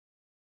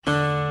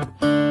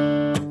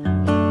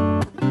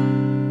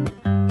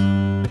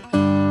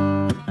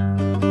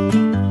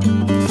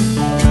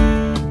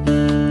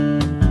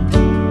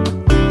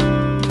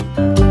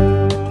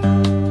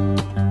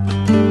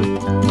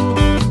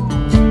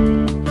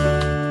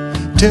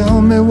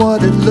Tell me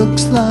what it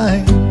looks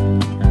like.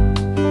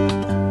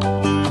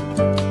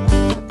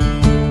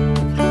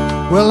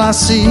 Well, I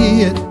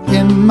see it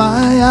in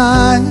my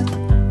eye.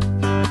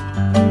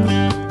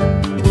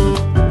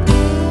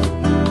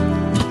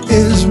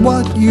 Is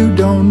what you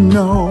don't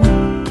know.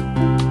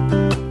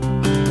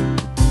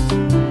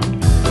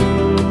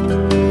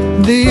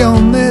 The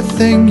only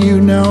thing you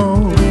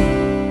know.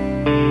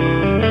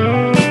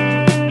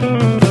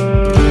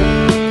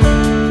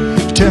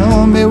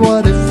 Tell me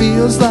what it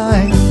feels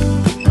like.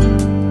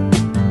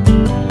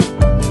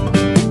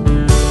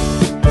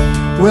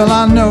 Well,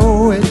 I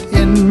know it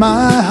in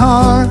my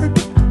heart.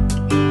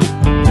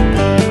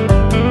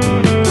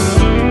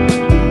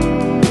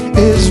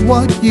 Is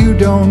what you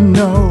don't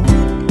know.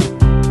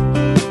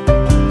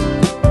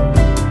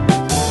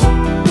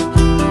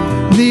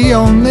 The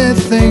only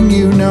thing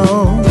you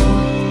know.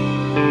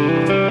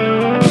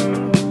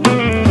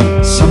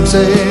 Some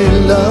say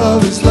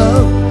love is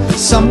love,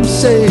 some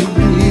say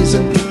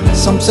reason,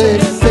 some say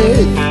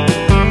faith.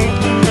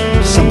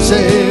 Some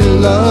say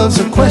love's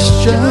a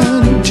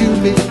question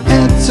to be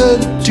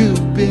answered, to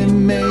be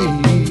made.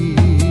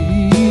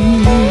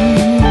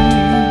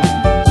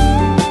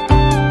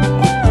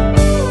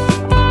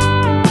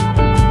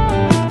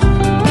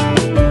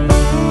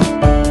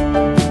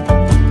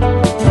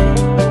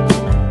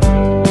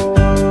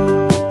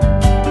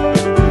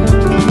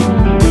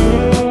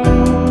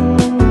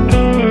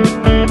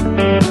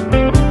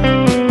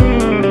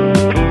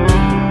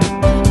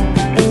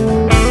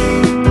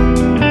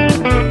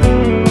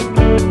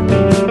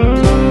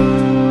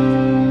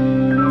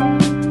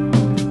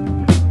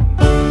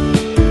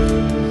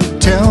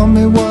 Tell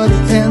me what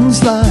it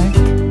ends like.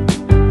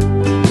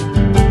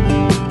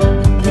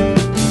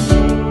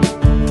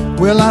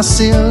 Will I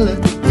seal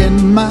it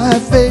in my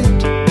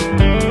fate?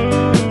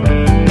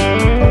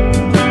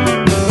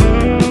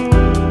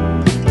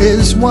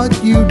 Is what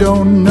you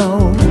don't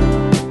know.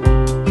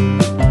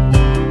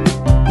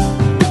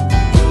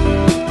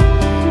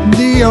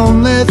 The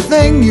only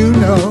thing you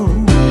know.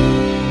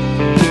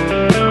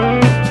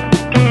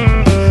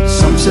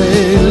 Some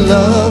say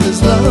love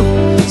is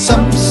love,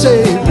 some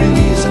say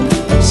reason,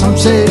 some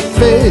say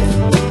faith.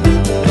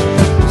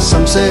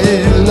 Some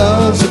say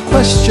love's a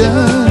question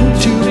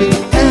to be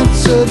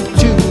answered,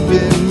 to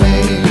be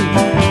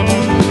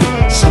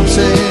made. Some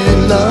say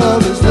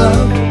love is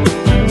love,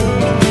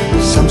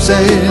 some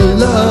say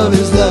love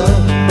is love.